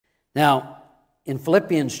Now, in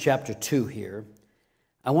Philippians chapter 2 here,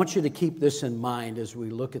 I want you to keep this in mind as we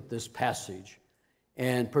look at this passage,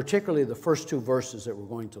 and particularly the first two verses that we're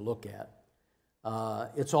going to look at.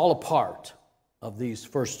 It's all a part of these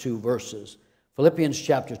first two verses. Philippians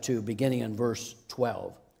chapter 2, beginning in verse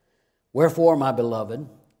 12. Wherefore, my beloved,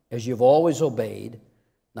 as you've always obeyed,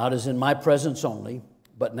 not as in my presence only,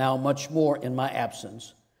 but now much more in my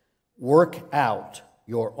absence, work out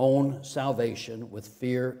your own salvation with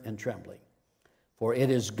fear and trembling. For it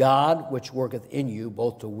is God which worketh in you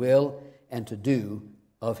both to will and to do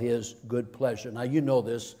of his good pleasure. Now you know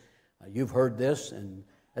this, you've heard this, and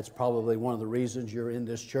that's probably one of the reasons you're in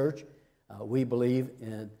this church. We believe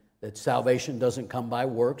that salvation doesn't come by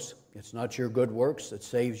works. It's not your good works that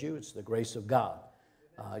saves you, it's the grace of God.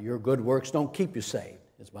 Your good works don't keep you saved.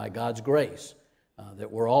 It's by God's grace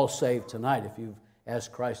that we're all saved tonight if you've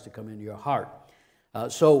asked Christ to come into your heart.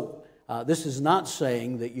 So this is not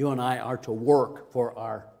saying that you and I are to work for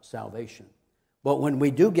our salvation. But when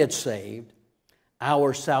we do get saved,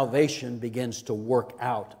 our salvation begins to work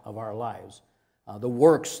out of our lives. The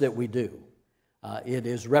works that we do, it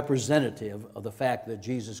is representative of the fact that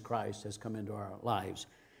Jesus Christ has come into our lives.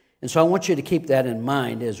 And so I want you to keep that in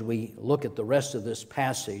mind as we look at the rest of this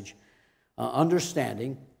passage,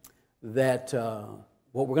 understanding that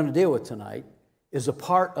what we're going to deal with tonight is a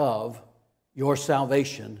part of your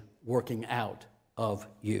salvation working out of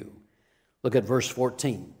you. Look at verse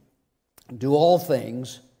 14. Do all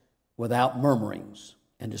things without murmurings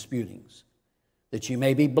and disputings, that ye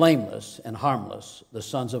may be blameless and harmless, the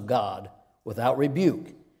sons of God, without rebuke,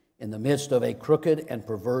 in the midst of a crooked and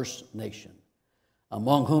perverse nation,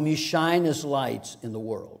 among whom ye shine as lights in the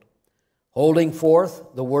world, holding forth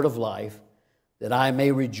the word of life, that I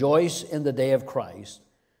may rejoice in the day of Christ,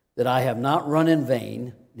 that I have not run in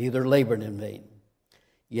vain, neither labored in vain.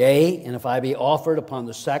 Yea, and if I be offered upon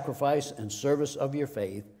the sacrifice and service of your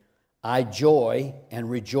faith, I joy and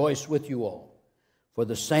rejoice with you all. For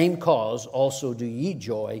the same cause also do ye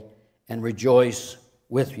joy and rejoice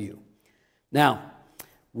with you. Now,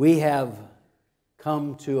 we have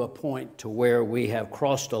come to a point to where we have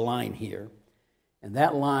crossed a line here, and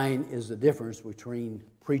that line is the difference between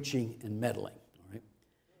preaching and meddling. All right?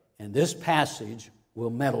 And this passage will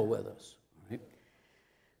meddle with us. All right?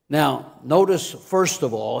 Now, notice, first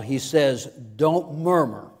of all, he says, don't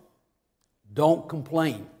murmur, don't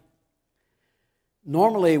complain.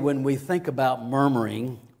 Normally, when we think about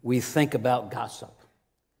murmuring, we think about gossip.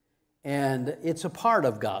 And it's a part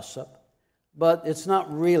of gossip, but it's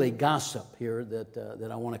not really gossip here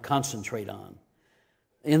that I want to concentrate on.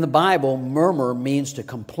 In the Bible, murmur means to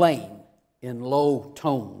complain in low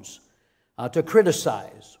tones, to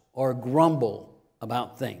criticize or grumble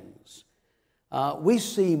about things. We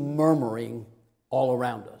see murmuring all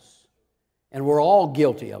around us, and we're all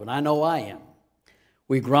guilty of it. I know I am.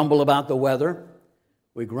 We grumble about the weather.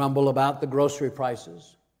 We grumble about the grocery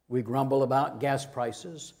prices. We grumble about gas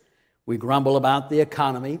prices. We grumble about the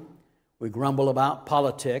economy. We grumble about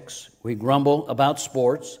politics. We grumble about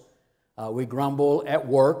sports. We grumble at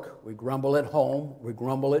work. We grumble at home. We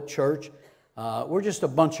grumble at church. We're just a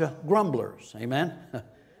bunch of grumblers. Amen?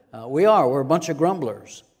 We are. We're a bunch of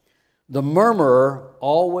grumblers. The murmurer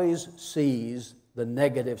always sees the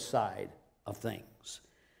negative side of things.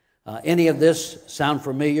 Any of this sound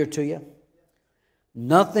familiar to you?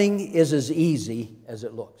 Nothing is as easy as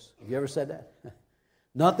it looks. Have you ever said that?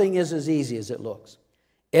 Nothing is as easy as it looks.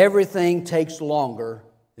 Everything takes longer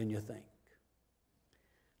than you think.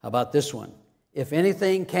 How about this one? If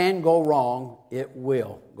anything can go wrong, it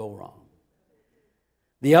will go wrong.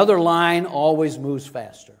 The other line always moves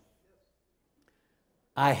faster.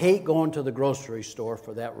 I hate going to the grocery store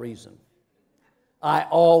for that reason. I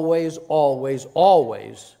always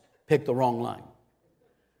pick the wrong line.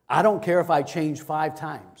 I don't care if I change 5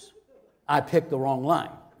 times. I pick the wrong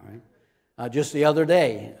line. Right? Just the other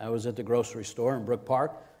day, I was at the grocery store in Brook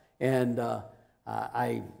Park, and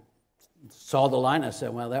I saw the line. I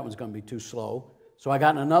said, well, that one's going to be too slow. So I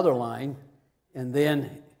got in another line, and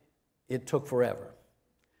then it took forever.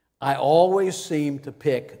 I always seem to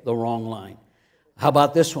pick the wrong line. How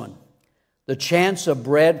about this one? The chance of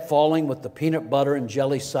bread falling with the peanut butter and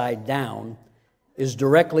jelly side down is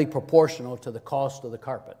directly proportional to the cost of the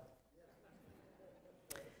carpet.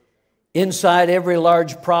 Inside every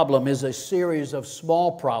large problem is a series of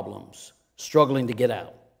small problems struggling to get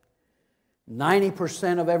out.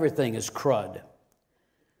 90% of everything is crud.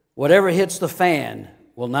 Whatever hits the fan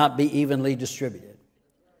will not be evenly distributed.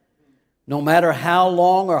 No matter how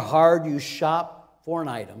long or hard you shop for an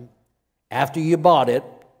item, after you bought it,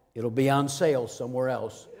 it'll be on sale somewhere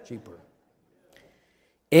else cheaper.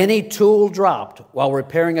 Any tool dropped while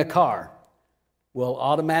repairing a car will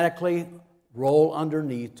automatically roll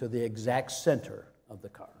underneath to the exact center of the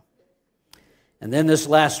car. And then this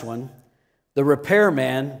last one, the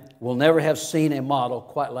repairman will never have seen a model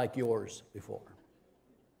quite like yours before.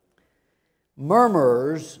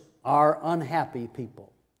 Murmurers are unhappy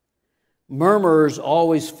people. Murmurers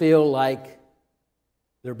always feel like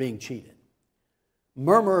they're being cheated.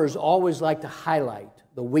 Murmurers always like to highlight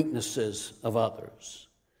the weaknesses of others.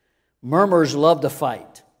 Murmurers love to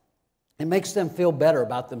fight. It makes them feel better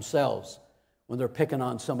about themselves when they're picking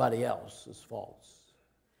on somebody else's faults.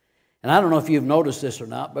 And I don't know if you've noticed this or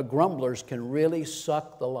not, but grumblers can really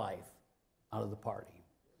suck the life out of the party.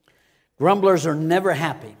 Grumblers are never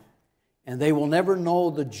happy, and they will never know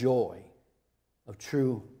the joy of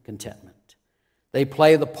true contentment. They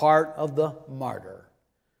play the part of the martyr.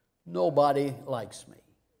 Nobody likes me.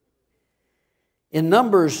 In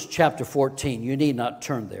Numbers chapter 14, you need not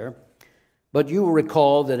turn there, but you will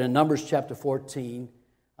recall that in Numbers chapter 14,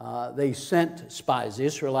 they sent spies. The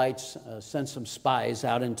Israelites sent some spies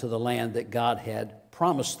out into the land that God had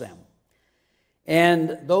promised them.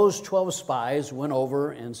 And those 12 spies went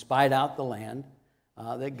over and spied out the land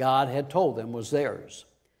that God had told them was theirs.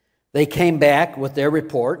 They came back with their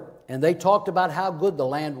report, and they talked about how good the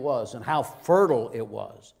land was and how fertile it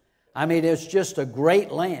was. I mean, it's just a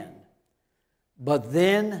great land. But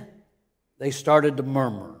then they started to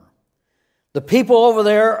murmur. The people over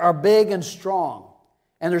there are big and strong,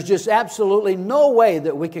 and there's just absolutely no way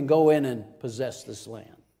that we can go in and possess this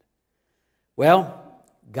land. Well,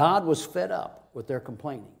 God was fed up with their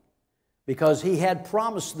complaining because He had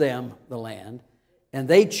promised them the land, and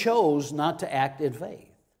they chose not to act in faith.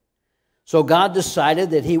 So God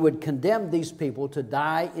decided that He would condemn these people to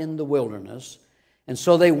die in the wilderness, and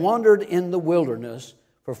so they wandered in the wilderness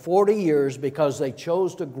for 40 years because they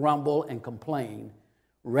chose to grumble and complain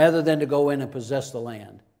rather than to go in and possess the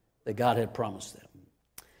land that God had promised them.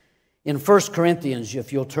 In 1 Corinthians,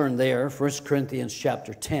 if you'll turn there, 1 Corinthians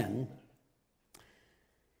chapter 10.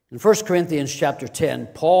 In 1 Corinthians chapter 10,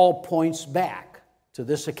 Paul points back to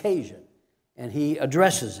this occasion, and he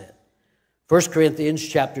addresses it. 1 Corinthians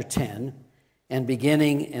chapter 10, and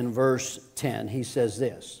beginning in verse 10, he says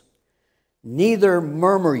this, "Neither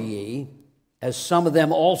murmur ye, as some of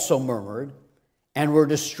them also murmured, and were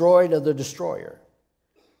destroyed of the destroyer.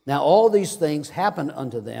 Now all these things happened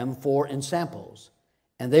unto them for ensamples,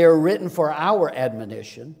 and they are written for our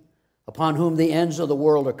admonition, upon whom the ends of the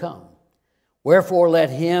world are come. Wherefore let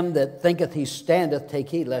him that thinketh he standeth take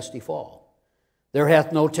heed lest he fall. There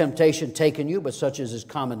hath no temptation taken you, but such as is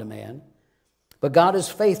common to man. But God is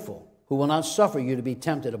faithful, who will not suffer you to be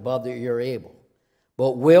tempted above that you are able,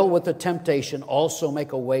 but will with the temptation also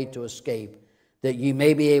make a way to escape, that ye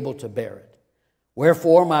may be able to bear it.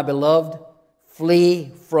 Wherefore, my beloved, flee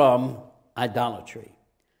from idolatry."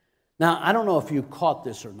 Now, I don't know if you caught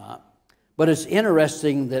this or not, but it's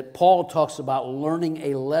interesting that Paul talks about learning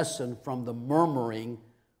a lesson from the murmuring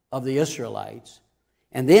of the Israelites,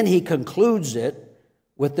 and then he concludes it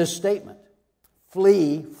with this statement,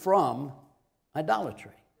 flee from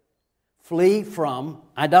idolatry. Flee from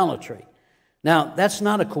idolatry. Now, that's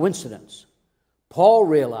not a coincidence. Paul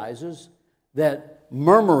realizes that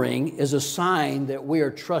murmuring is a sign that we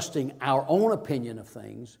are trusting our own opinion of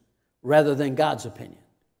things rather than God's opinion.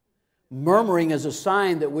 Murmuring is a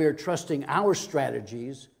sign that we are trusting our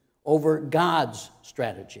strategies over God's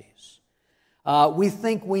strategies. We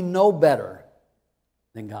think we know better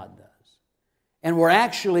than God does. And we're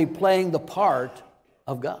actually playing the part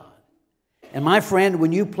of God. And my friend,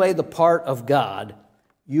 when you play the part of God,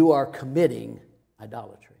 you are committing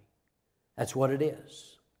idolatry. That's what it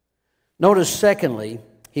is. Notice, secondly,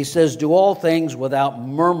 he says, do all things without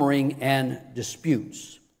murmuring and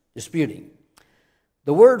disputing.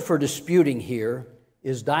 The word for disputing here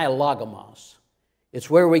is dialogamos. It's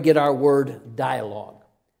where we get our word dialogue.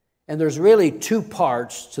 And there's really two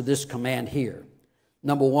parts to this command here.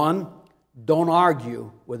 Number one, don't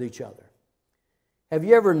argue with each other. Have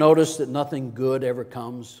you ever noticed that nothing good ever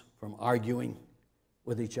comes from arguing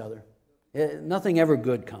with each other? Nothing ever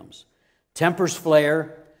good comes. Tempers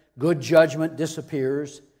flare, good judgment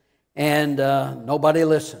disappears, and nobody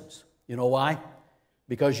listens. You know why?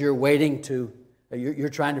 Because you're you're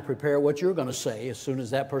trying to prepare what you're going to say as soon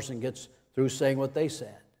as that person gets through saying what they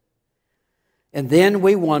said. And then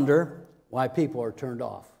we wonder why people are turned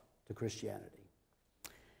off to Christianity.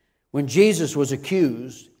 When Jesus was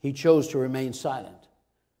accused, he chose to remain silent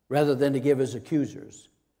rather than to give his accusers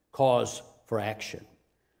cause for action.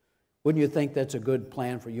 Wouldn't you think that's a good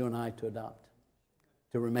plan for you and I to adopt?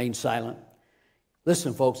 To remain silent?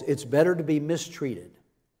 Listen, folks, it's better to be mistreated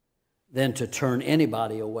than to turn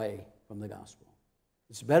anybody away from the gospel.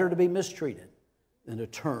 It's better to be mistreated than to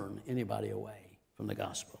turn anybody away from the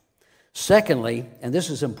gospel. Secondly, and this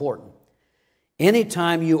is important,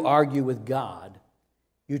 anytime you argue with God,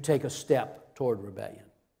 you take a step toward rebellion.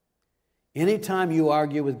 Anytime you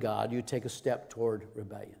argue with God, you take a step toward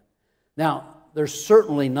rebellion. Now, there's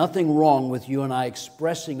certainly nothing wrong with you and I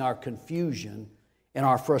expressing our confusion and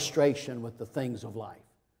our frustration with the things of life.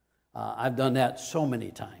 I've done that so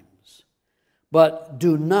many times. But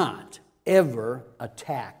do not ever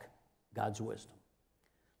attack God's wisdom.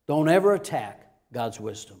 Don't ever attack God's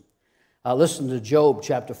wisdom. Listen to Job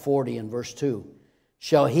chapter 40 and verse 2.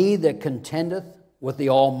 Shall he that contendeth with the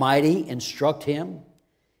Almighty instruct him?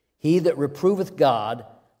 He that reproveth God,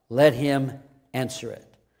 let him answer it.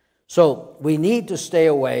 So we need to stay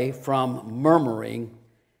away from murmuring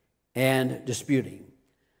and disputing.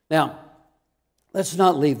 Now, let's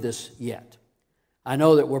not leave this yet. I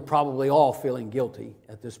know that we're probably all feeling guilty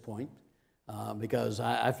at this point because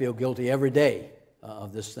I feel guilty every day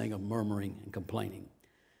of this thing of murmuring and complaining.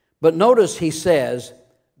 But notice he says,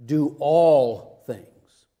 do all things.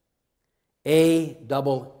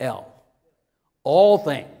 A-double-L. All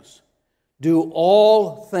things. Do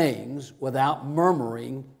all things without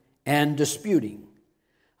murmuring and disputing.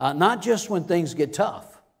 Not just when things get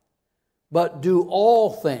tough, but do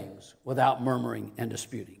all things without murmuring and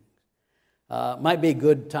disputing. Might be a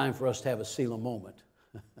good time for us to have a Selah moment.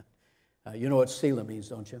 You know what Selah means,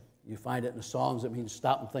 don't you? You find it in the Psalms. It means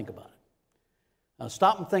stop and think about it.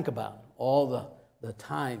 Stop and think about all the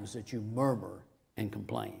times that you murmur and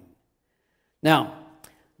complain. Now,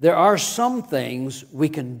 there are some things we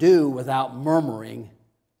can do without murmuring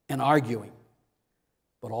and arguing.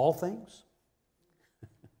 But all things?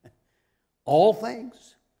 All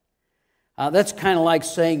things? That's kind of like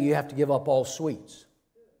saying you have to give up all sweets.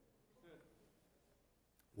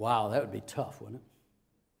 Wow, that would be tough, wouldn't it?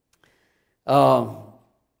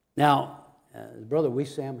 Now, Brother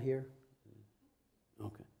Wissam here?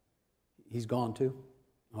 Okay. He's gone too?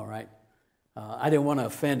 All right. I didn't want to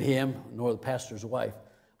offend him, nor the pastor's wife,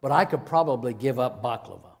 but I could probably give up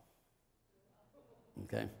baklava.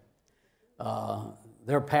 Okay?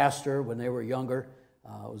 Their pastor, when they were younger,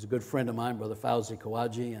 was a good friend of mine, Brother Fauzi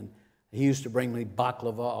Kawaji, and he used to bring me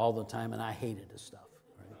baklava all the time, and I hated this stuff.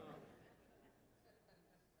 Right?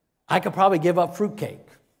 I could probably give up fruitcake.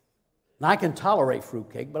 Now, I can tolerate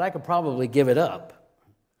fruitcake, but I could probably give it up.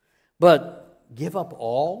 But give up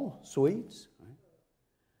all sweets?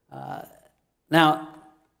 Right? Now,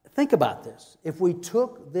 think about this. If we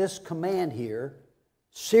took this command here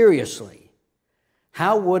seriously,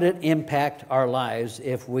 how would it impact our lives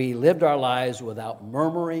if we lived our lives without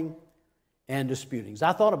murmuring and disputing?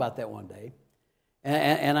 I thought about that one day,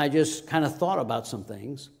 and I just kind of thought about some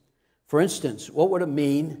things. For instance, what would it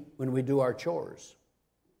mean when we do our chores?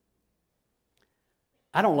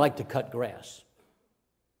 I don't like to cut grass.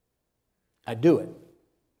 I do it,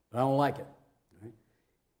 but I don't like it. Right?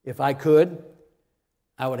 If I could,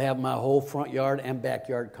 I would have my whole front yard and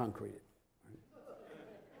backyard concreted.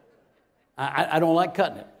 I don't like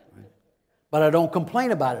cutting it, but I don't complain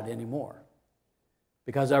about it anymore.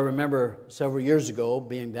 Because I remember several years ago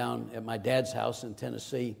being down at my dad's house in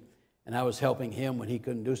Tennessee, and I was helping him when he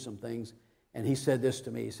couldn't do some things, and he said this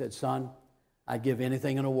to me. He said, son, I'd give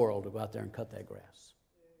anything in the world to go out there and cut that grass.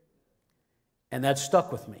 And that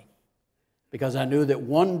stuck with me, because I knew that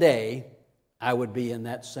one day I would be in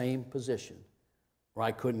that same position where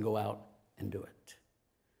I couldn't go out and do it.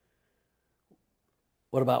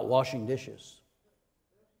 What about washing dishes?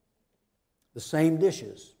 The same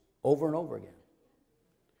dishes over and over again.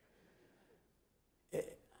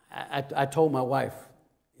 I told my wife,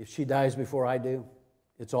 if she dies before I do,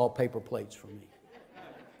 it's all paper plates for me.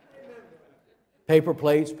 Paper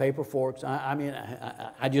plates, paper forks.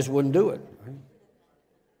 I just wouldn't do it. Right?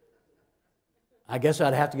 I guess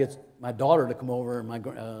I'd have to get my daughter to come over and my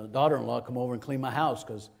daughter-in-law come over and clean my house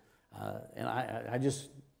because, and I just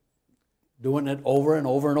doing it over and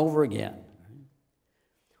over and over again.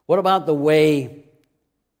 What about the way?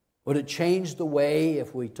 Would it change the way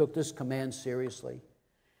if we took this command seriously?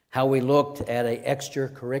 How we looked at an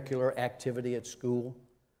extracurricular activity at school,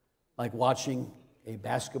 like watching a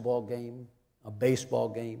basketball game, a baseball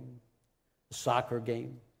game, a soccer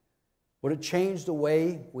game? Would it change the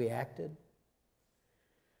way we acted?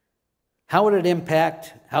 How would it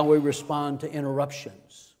impact how we respond to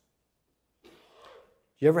interruptions? Do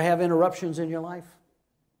you ever have interruptions in your life?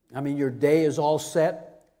 I mean, your day is all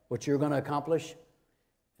set, what you're going to accomplish,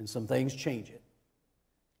 and some things change it.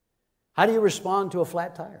 How do you respond to a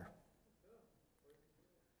flat tire?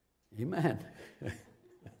 Amen.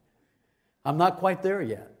 I'm not quite there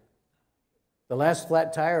yet. The last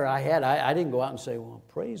flat tire I had, I didn't go out and say, well,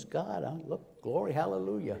 praise God, look, glory,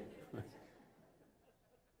 hallelujah.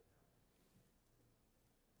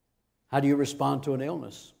 How do you respond to an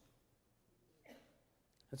illness?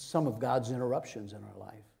 That's some of God's interruptions in our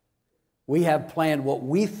life. We have planned what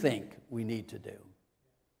we think we need to do.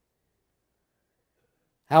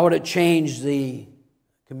 How would it change the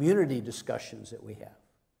community discussions that we have?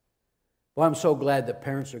 Well, I'm so glad that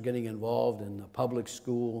parents are getting involved in the public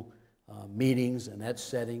school meetings and that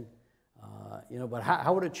setting. But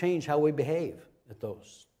how would it change how we behave at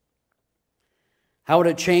those? How would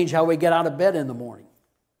it change how we get out of bed in the morning?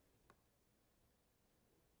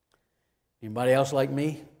 Anybody else like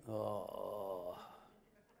me? Oh,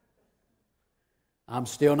 I'm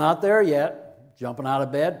still not there yet. Jumping out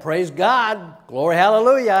of bed. Praise God. Glory,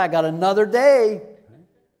 hallelujah. I got another day.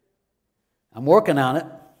 I'm working on it.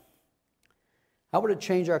 How would it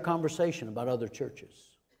change our conversation about other churches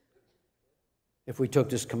if we took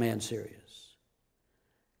this command serious?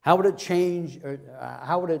 How would it change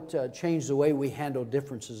the way we handle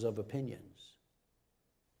differences of opinions?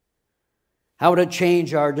 How would it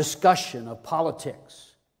change our discussion of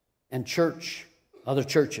politics and church, other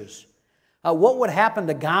churches? What would happen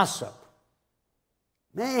to gossip?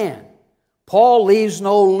 Man, Paul leaves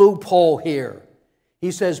no loophole here.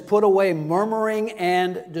 He says, put away murmuring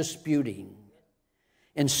and disputing.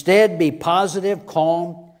 Instead, be positive,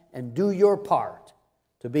 calm, and do your part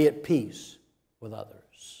to be at peace with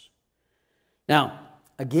others. Now,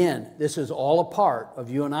 again, this is all a part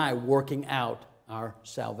of you and I working out our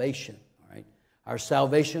salvation. Our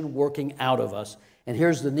salvation working out of us. And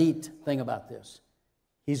here's the neat thing about this.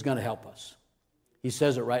 He's going to help us. He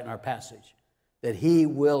says it right in our passage, that He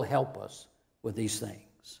will help us with these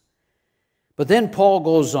things. But then Paul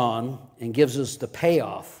goes on and gives us the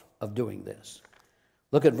payoff of doing this.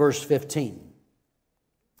 Look at verse 15.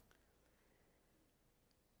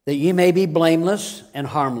 That ye may be blameless and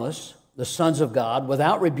harmless, the sons of God,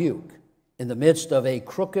 without rebuke, in the midst of a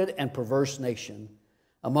crooked and perverse nation,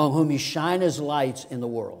 among whom ye shine as lights in the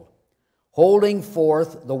world, holding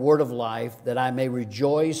forth the word of life, that I may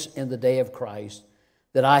rejoice in the day of Christ,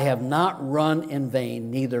 that I have not run in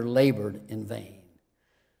vain, neither labored in vain.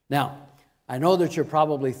 Now, I know that you're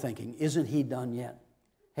probably thinking, isn't he done yet?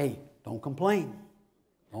 Hey, don't complain.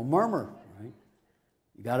 Don't murmur. Right?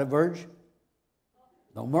 You got it, Verge?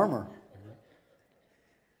 Don't murmur.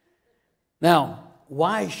 Now,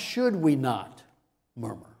 why should we not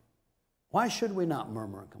murmur? Why should we not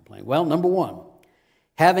murmur and complain? Well, number one,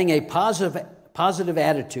 having a positive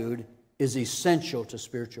attitude is essential to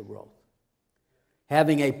spiritual growth.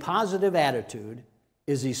 Having a positive attitude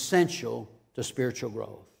is essential to spiritual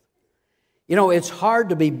growth. You know, it's hard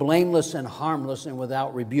to be blameless and harmless and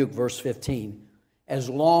without rebuke, verse 15, as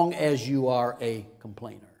long as you are a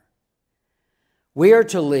complainer. We are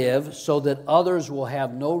to live so that others will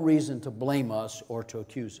have no reason to blame us or to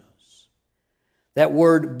accuse us. That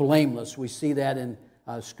word blameless, we see that in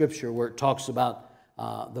Scripture where it talks about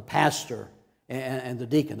the pastor and the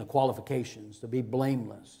deacon, the qualifications, to be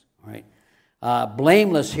blameless. Right?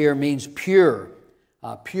 Blameless here means pure,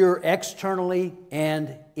 pure externally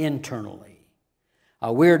and internally.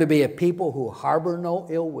 We are to be a people who harbor no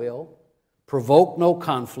ill will, provoke no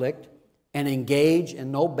conflict, and engage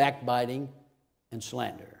in no backbiting and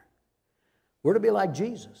slander. We're to be like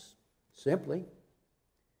Jesus, simply.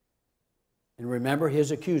 And remember,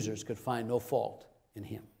 his accusers could find no fault in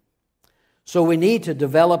him. So we need to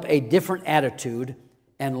develop a different attitude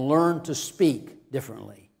and learn to speak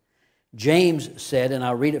differently. James said, and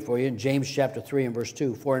I'll read it for you in James chapter 3 and verse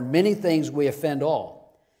 2, for in many things we offend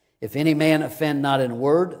all. If any man offend not in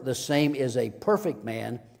word, the same is a perfect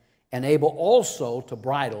man, and able also to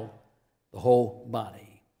bridle the whole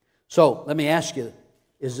body. So let me ask you,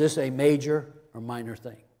 is this a major or minor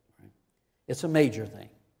thing? It's a major thing.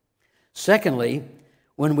 Secondly,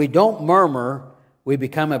 when we don't murmur, we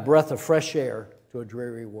become a breath of fresh air to a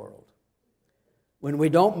dreary world. When we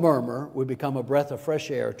don't murmur, we become a breath of fresh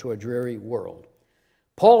air to a dreary world.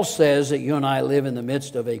 Paul says that you and I live in the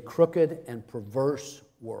midst of a crooked and perverse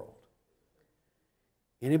world.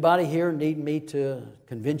 Anybody here need me to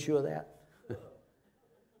convince you of that?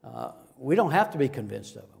 We don't have to be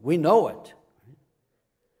convinced of it. We know it.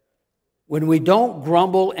 When we don't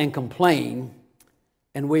grumble and complain,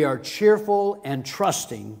 and we are cheerful and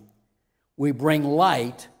trusting, we bring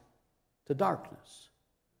light to darkness.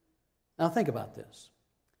 Now think about this.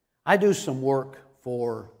 I do some work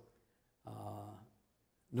for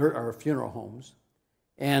our funeral homes,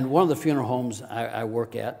 and one of the funeral homes I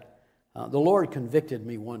work at, the Lord convicted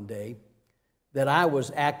me one day that I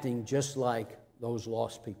was acting just like those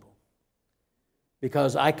lost people.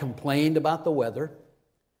 because I complained about the weather.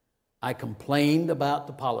 I complained about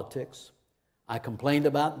the politics. I complained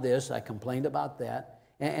about this. I complained about that.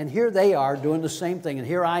 And here they are doing the same thing. And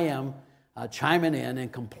here I am chiming in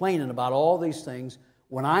and complaining about all these things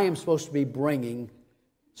when I am supposed to be bringing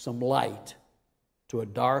some light to a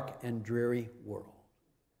dark and dreary world.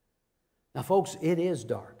 Now, folks, it is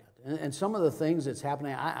dark. And some of the things that's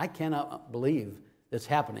happening, I cannot believe that's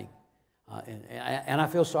happening. And I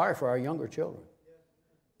feel sorry for our younger children,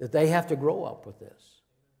 that they have to grow up with this.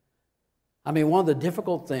 I mean, one of the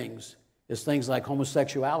difficult things is things like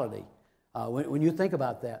homosexuality. When you think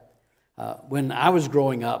about that, when I was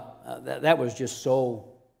growing up, that was just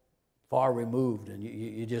so far removed. And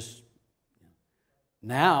you just,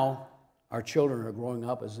 now our children are growing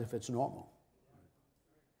up as if it's normal.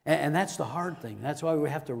 And that's the hard thing. That's why we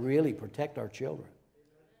have to really protect our children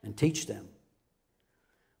and teach them.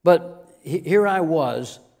 But here I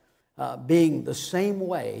was being the same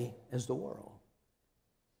way as the world.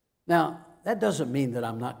 Now, that doesn't mean that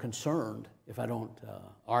I'm not concerned if I don't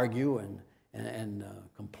argue and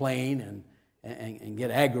complain and get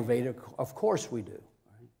aggravated. Of course we do.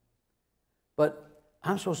 Right? But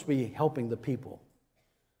I'm supposed to be helping the people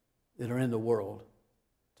that are in the world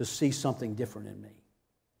to see something different in me.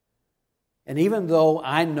 And even though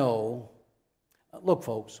I know, look,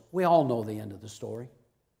 folks, we all know the end of the story.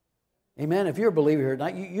 Amen? If you're a believer here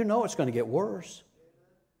tonight, you know it's going to get worse.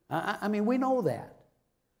 I mean, we know that.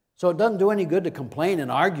 So it doesn't do any good to complain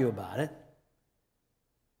and argue about it.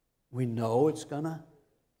 We know it's going to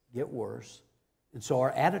get worse. And so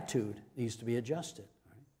our attitude needs to be adjusted.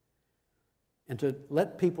 Right? And to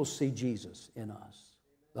let people see Jesus in us,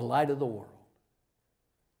 the light of the world.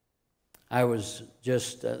 I was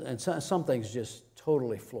just, and some things just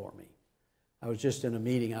totally floor me. I was just in a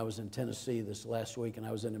meeting. I was in Tennessee this last week, and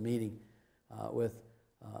I was in a meeting with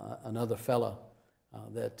another fella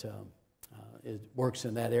that works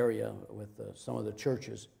in that area with some of the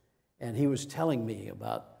churches. And he was telling me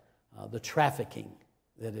about the trafficking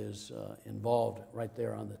that is involved right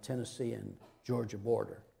there on the Tennessee and Georgia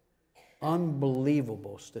border.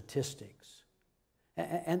 Unbelievable statistics.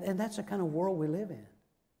 And that's the kind of world we live in.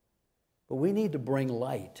 But we need to bring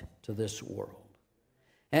light to this world.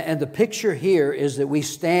 And the picture here is that we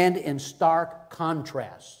stand in stark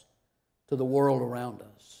contrast to the world around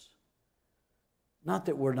us. Not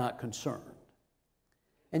that we're not concerned.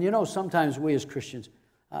 And you know, sometimes we as Christians,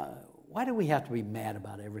 why do we have to be mad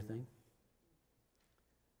about everything?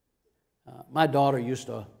 My daughter used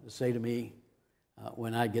to say to me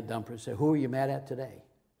when I get done, say, "Who are you mad at today?"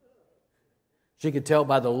 She could tell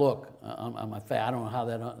by the look on my face. I don't know how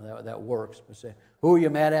that works, but say, "Who are you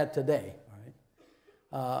mad at today?" All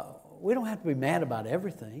right? We don't have to be mad about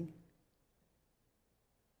everything.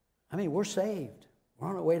 I mean, we're saved. We're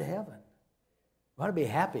on our way to heaven. We ought to be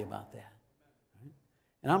happy about that. Right?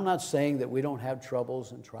 And I'm not saying that we don't have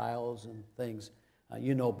troubles and trials and things.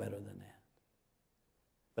 You know better than that.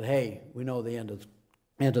 But hey, we know the end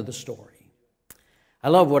of the story. I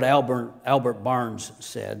love what Albert Barnes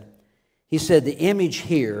said. He said, "The image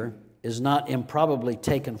here is not improbably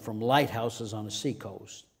taken from lighthouses on a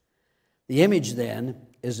seacoast. The image, then,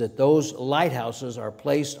 is that those lighthouses are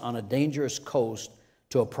placed on a dangerous coast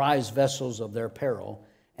to apprise vessels of their peril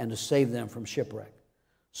and to save them from shipwreck.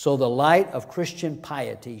 So the light of Christian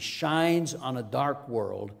piety shines on a dark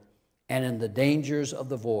world and in the dangers of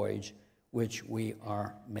the voyage which we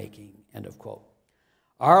are making." End of quote.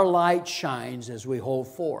 Our light shines as we hold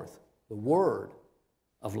forth the word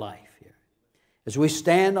of life here. As we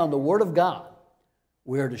stand on the word of God,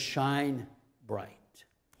 we are to shine bright.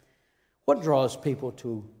 What draws people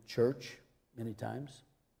to church many times?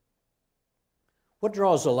 What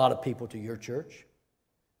draws a lot of people to your church?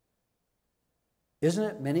 Isn't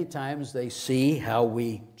it many times they see how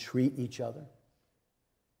we treat each other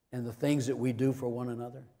and the things that we do for one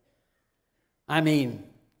another? I mean,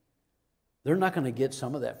 they're not going to get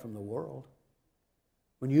some of that from the world.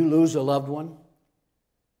 When you lose a loved one,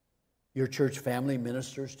 your church family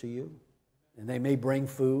ministers to you, and they may bring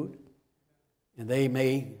food, and they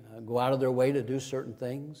may go out of their way to do certain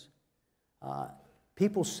things.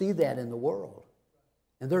 People see that in the world,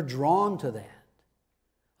 and they're drawn to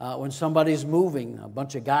that. When somebody's moving, a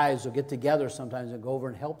bunch of guys will get together sometimes and go over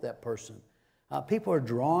and help that person. People are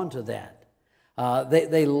drawn to that.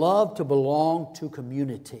 They love to belong to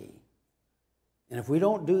community. And if we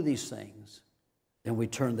don't do these things, then we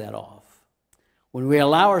turn that off. When we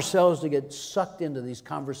allow ourselves to get sucked into these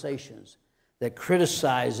conversations that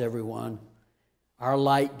criticize everyone, our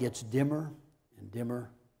light gets dimmer and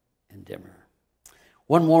dimmer and dimmer.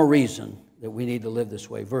 One more reason that we need to live this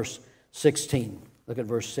way. Verse 16. Look at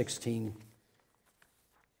verse 16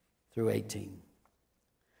 through 18.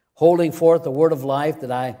 Holding forth the word of life,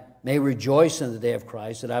 that I may rejoice in the day of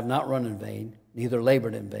Christ, that I have not run in vain, neither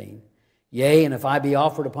labored in vain. Yea, and if I be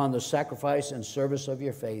offered upon the sacrifice and service of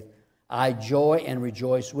your faith, I joy and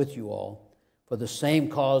rejoice with you all. For the same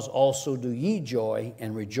cause also do ye joy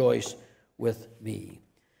and rejoice with me.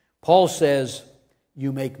 Paul says,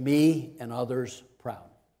 you make me and others proud.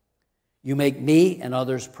 You make me and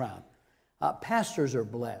others proud. Pastors are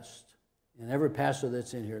blessed. And every pastor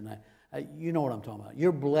that's in here tonight, you know what I'm talking about.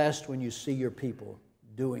 You're blessed when you see your people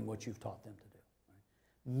doing what you've taught them to do.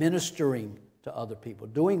 Right? Ministering to other people,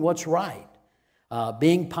 doing what's right,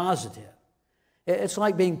 being positive. It's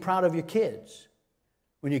like being proud of your kids.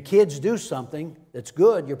 When your kids do something that's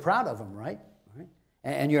good, you're proud of them, right?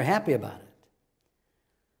 And you're happy about it.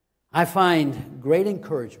 I find great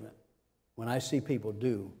encouragement when I see people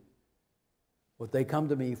do what they come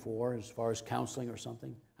to me for as far as counseling or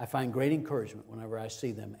something. I find great encouragement whenever I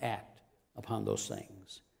see them act upon those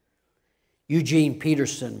things. Eugene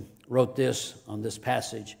Peterson wrote this on this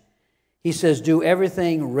passage. He says, do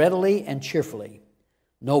everything readily and cheerfully.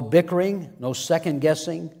 No bickering, no second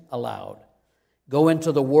guessing allowed. Go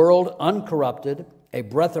into the world uncorrupted, a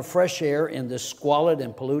breath of fresh air in this squalid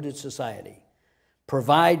and polluted society.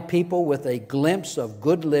 Provide people with a glimpse of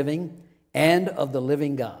good living and of the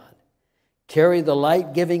living God. Carry the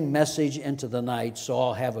light-giving message into the night so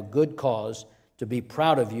I'll have a good cause to be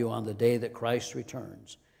proud of you on the day that Christ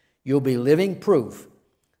returns. You'll be living proof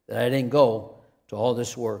that I didn't go to all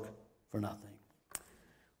this work for nothing.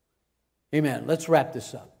 Amen. Let's wrap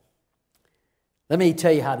this up. Let me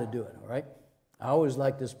tell you how to do it, all right? I always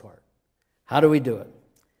like this part. How do we do it?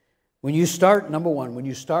 When you start, number one, when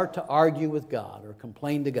you start to argue with God or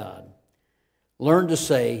complain to God, learn to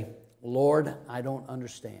say, Lord, I don't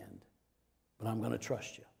understand, but I'm going to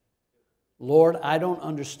trust you. Lord, I don't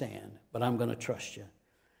understand, but I'm going to trust you.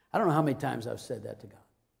 I don't know how many times I've said that to God.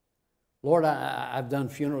 Lord, I've done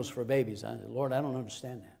funerals for babies. Lord, I don't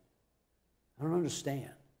understand that. I don't understand.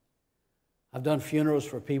 I've done funerals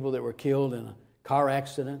for people that were killed in a car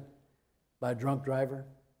accident by a drunk driver,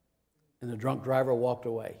 and the drunk driver walked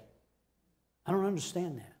away. I don't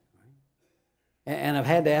understand that. Right? And I've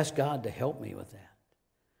had to ask God to help me with that.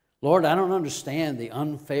 Lord, I don't understand the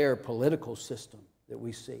unfair political system that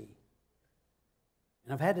we see.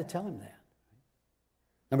 And I've had to tell him that.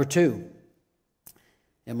 Number two,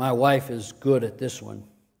 and my wife is good at this one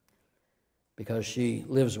because she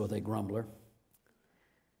lives with a grumbler.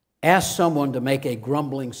 Ask someone to make a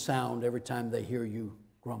grumbling sound every time they hear you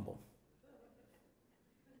grumble.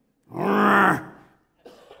 Can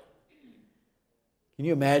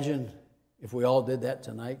you imagine if we all did that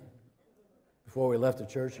tonight? Before we left the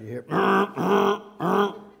church, you hear,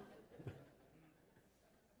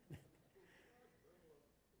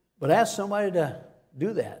 But ask somebody to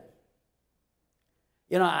do that.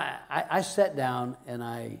 You know, I sat down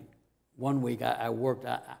and one week I worked,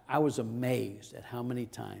 I was amazed at how many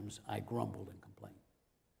times I grumbled and complained.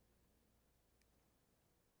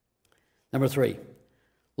 Number three,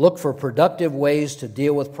 look for productive ways to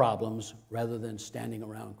deal with problems rather than standing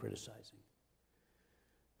around criticizing.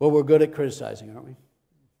 Well, we're good at criticizing, aren't we?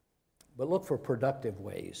 But look for productive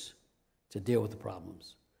ways to deal with the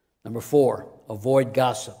problems. Number four, avoid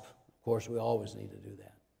gossip. Of course, we always need to do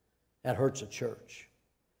that. That hurts a church.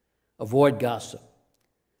 Avoid gossip.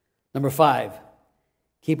 Number five,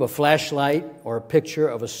 keep a flashlight or a picture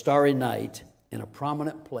of a starry night in a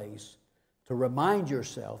prominent place to remind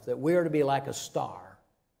yourself that we are to be like a star,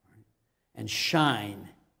 right, and shine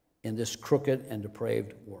in this crooked and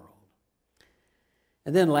depraved world.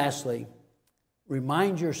 And then lastly,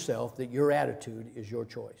 remind yourself that your attitude is your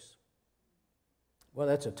choice. Well,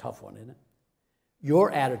 that's a tough one, isn't it?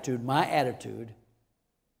 Your attitude, my attitude,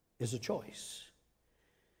 is a choice.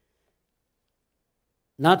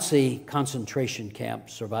 Nazi concentration camp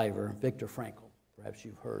survivor Viktor Frankl, perhaps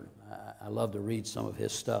you've heard. I love to read some of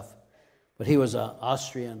his stuff. But he was an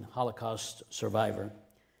Austrian Holocaust survivor.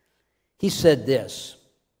 He said this,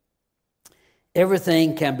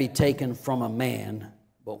 everything can be taken from a man,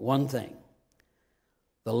 but one thing,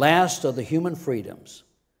 the last of the human freedoms,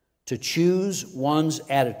 to choose one's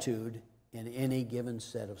attitude in any given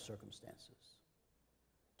set of circumstances.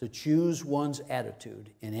 To choose one's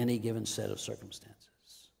attitude in any given set of circumstances.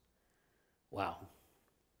 Wow.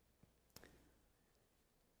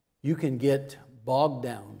 You can get bogged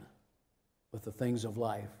down with the things of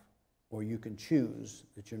life, or you can choose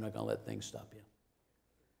that you're not going to let things stop you.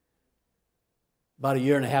 About a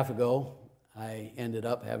year and a half ago, I ended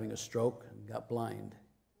up having a stroke and got blind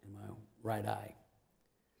in my right eye.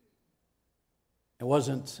 It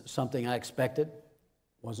wasn't something I expected.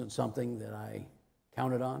 It wasn't something that I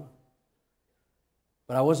counted on.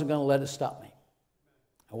 But I wasn't going to let it stop me.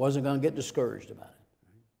 I wasn't going to get discouraged about it.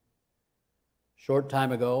 Short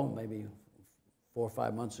time ago, maybe 4 or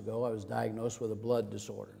 5 months ago, I was diagnosed with a blood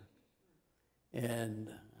disorder. And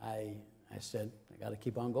I said, I got to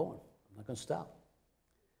keep on going. I'm not going to stop.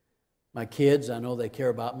 My kids, I know they care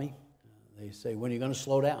about me. They say, when are you going to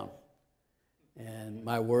slow down? And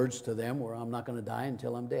my words to them were, I'm not going to die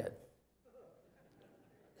until I'm dead.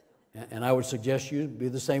 And I would suggest you be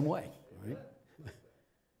the same way. Right?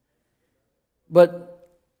 But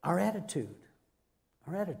our attitude.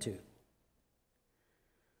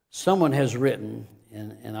 Someone has written,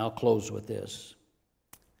 and I'll close with this.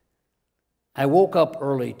 I woke up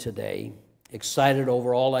early today, excited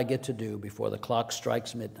over all I get to do before the clock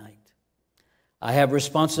strikes midnight. I have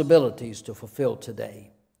responsibilities to fulfill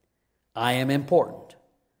today. I am important.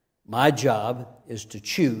 My job is to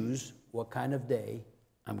choose what kind of day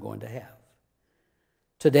I'm going to have.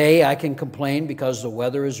 Today I can complain because the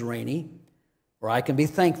weather is rainy, or I can be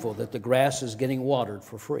thankful that the grass is getting watered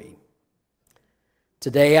for free.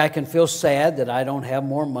 Today I can feel sad that I don't have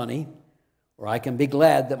more money, or I can be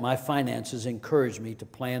glad that my finances encourage me to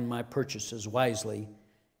plan my purchases wisely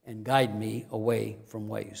and guide me away from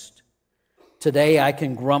waste. Today I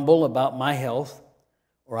can grumble about my health,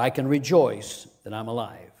 or I can rejoice that I'm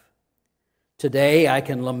alive. Today I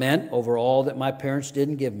can lament over all that my parents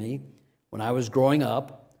didn't give me when I was growing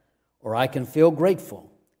up, or I can feel grateful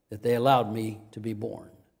that they allowed me to be born.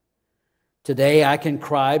 Today I can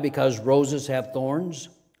cry because roses have thorns,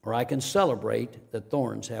 or I can celebrate that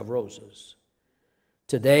thorns have roses.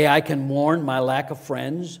 Today I can mourn my lack of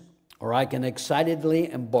friends, or I can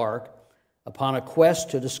excitedly embark upon a quest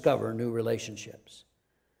to discover new relationships.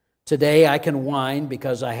 Today I can whine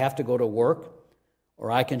because I have to go to work,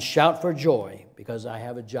 or I can shout for joy because I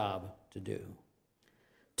have a job to do.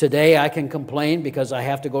 Today I can complain because I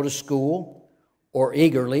have to go to school, or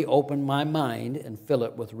eagerly open my mind and fill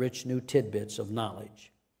it with rich new tidbits of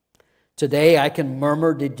knowledge. Today I can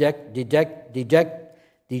murmur dejectedly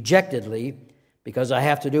because I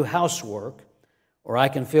have to do housework, or I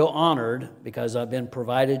can feel honored because I've been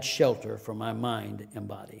provided shelter for my mind and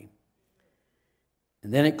body.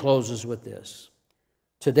 And then it closes with this.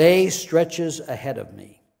 Today stretches ahead of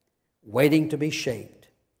me, waiting to be shaped.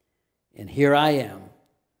 And here I am,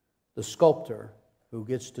 the sculptor who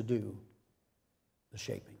gets to do the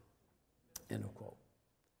shaping. End of quote.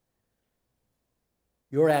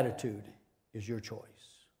 Your attitude is your choice.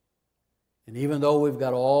 And even though we've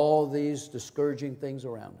got all these discouraging things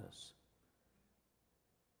around us,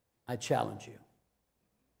 I challenge you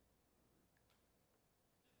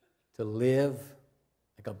to live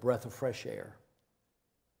like a breath of fresh air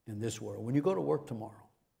in this world. When you go to work tomorrow,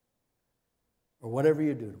 or whatever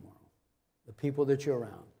you do tomorrow, the people that you're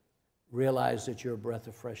around, realize that you're a breath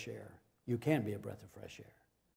of fresh air. You can be a breath of fresh air.